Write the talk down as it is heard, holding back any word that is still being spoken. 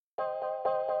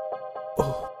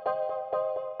Ocean.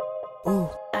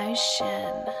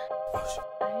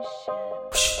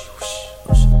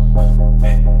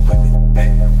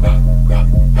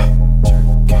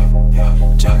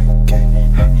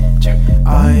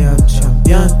 I am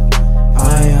champion,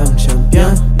 I am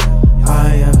champion,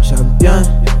 I am champion,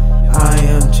 I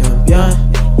am champion.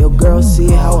 Your girl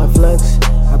see how I flex,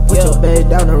 I put your babe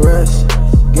down to rest.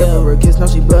 Give her a kiss, now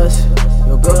she blessed.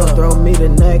 Your girl gon' throw me the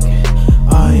neck.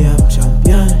 I am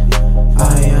champion,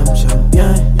 I am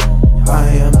champion, I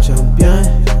am champion,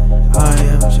 I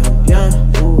am champion.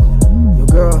 Ooh, your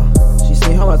girl, she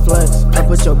see how I flex. I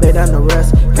put your babe down to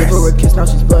rest. Give her a kiss, now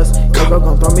she's blessed. Your girl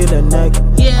gon' throw me the neck.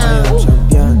 I am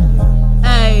champion.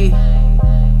 Hey,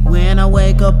 when I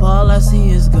wake up, all I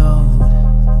see is gold.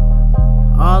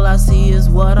 All I see is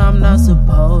what I'm not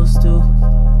supposed to.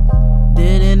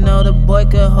 Didn't know the boy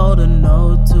could hold a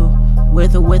note to,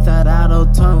 with or without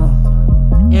auto-tune.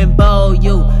 And bow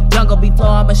you, jungle be flow,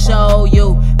 I'ma show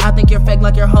you. I think you're fake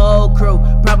like your whole crew.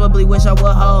 Probably wish I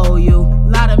would hold you.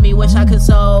 Lot of me wish I could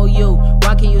console you.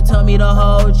 Why can't you tell me the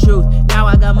whole truth? Now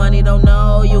I got money, don't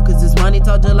know you, cause this money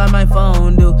talk just like my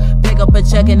phone do. Pick up a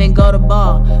check and then go to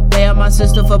ball. Pay up my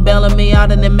sister for bailing me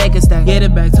out and then make a stack. Get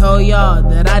it back, told y'all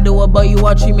that I do it, but you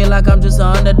all treat me like I'm just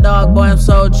an underdog. Boy, I'm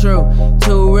so true,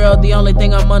 too real. The only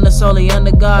thing I'm under, solely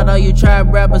under God. All you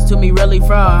tribe rappers to me really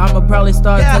fraud. I'ma probably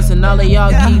start testing all of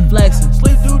y'all. Keep flexing.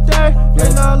 Sleep through day,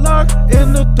 and I lurk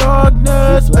in the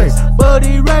darkness. Ay,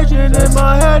 buddy raging in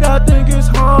my head, I think it's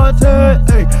haunted.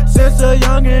 Ay, since a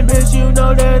youngin' bitch, you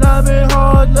know that I've been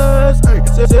heartless. Ay,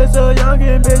 since a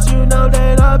youngin' bitch, you know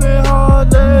that I've been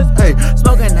heartless. Ay,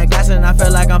 smoking that gas and I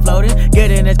feel like I'm floating.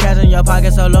 Getting this cash in your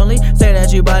pocket so lonely. Say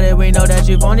that you bought it, we know that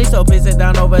you phony. So please sit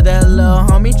down over there, little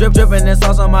homie. Dripping this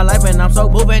sauce on my life and I'm so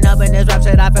moving up in this rap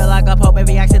shit. I feel like a pope. If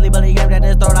he actually believe that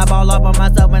this throat, I ball up on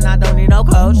myself and I don't need no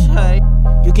coach. Hey.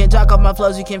 You can't talk off my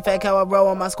flows, you can't fake how I roll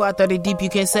on my squad 30 deep. You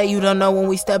can't say you don't know when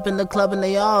we step in the club and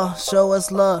they all show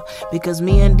us love. Because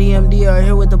me and DMD are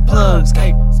here with the plugs.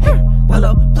 Hey,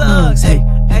 hello, plugs. Hey,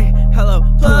 hello,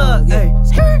 plug. Hey,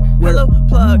 hello,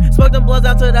 plug. Smoke them blunts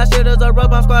out to that shit is a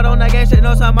rub. I'm squad on that gang shit,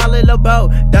 no time my little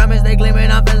boat. Diamonds, they gleaming,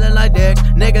 I'm feeling like dicks.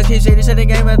 Niggas keep shitty shit in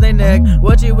game as they neck.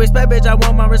 What you expect, bitch, I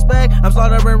want my respect. I'm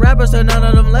slaughtering rappers so none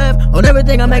of them left. On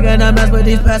everything I'm making a mess with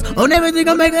these past. On everything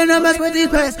I'm making a mess with these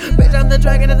past. Bitch, I'm the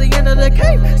dragon at the end of the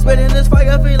cave. Spitting this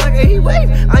fire, feel like a heat wave.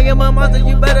 I am a monster,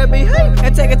 you better behave.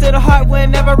 And take it to the heart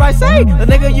whenever I say, a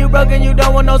nigga, you broke and you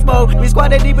don't want no smoke. We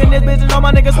squatted deep in this bitch and all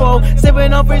my niggas swole.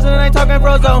 Sipping on freezing and I ain't talking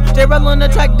Frozone. J Rebel on the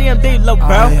track, DMD, low, bro.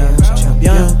 I am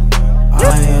champion,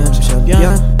 I am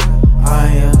champion, I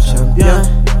am champion,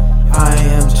 I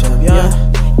am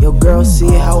champion. Your girl see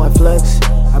how I flex,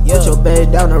 I put your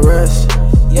babe down to rest.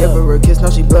 Give her a kiss, now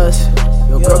she blessed.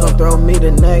 Your girl gon' throw me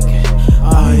the neck.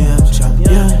 I am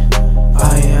champion,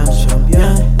 I am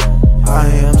champion, I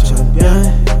am champion,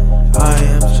 I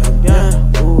am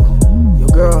champion. Ooh, your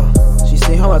girl, she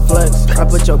see how I flex, I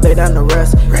put your babe down to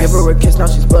rest. Give her a kiss, now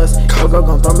she's blessed. Your girl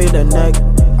gon' throw me the neck.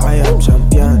 I am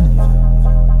champion.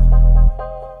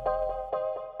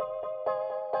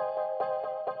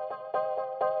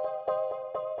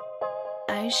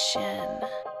 Ocean.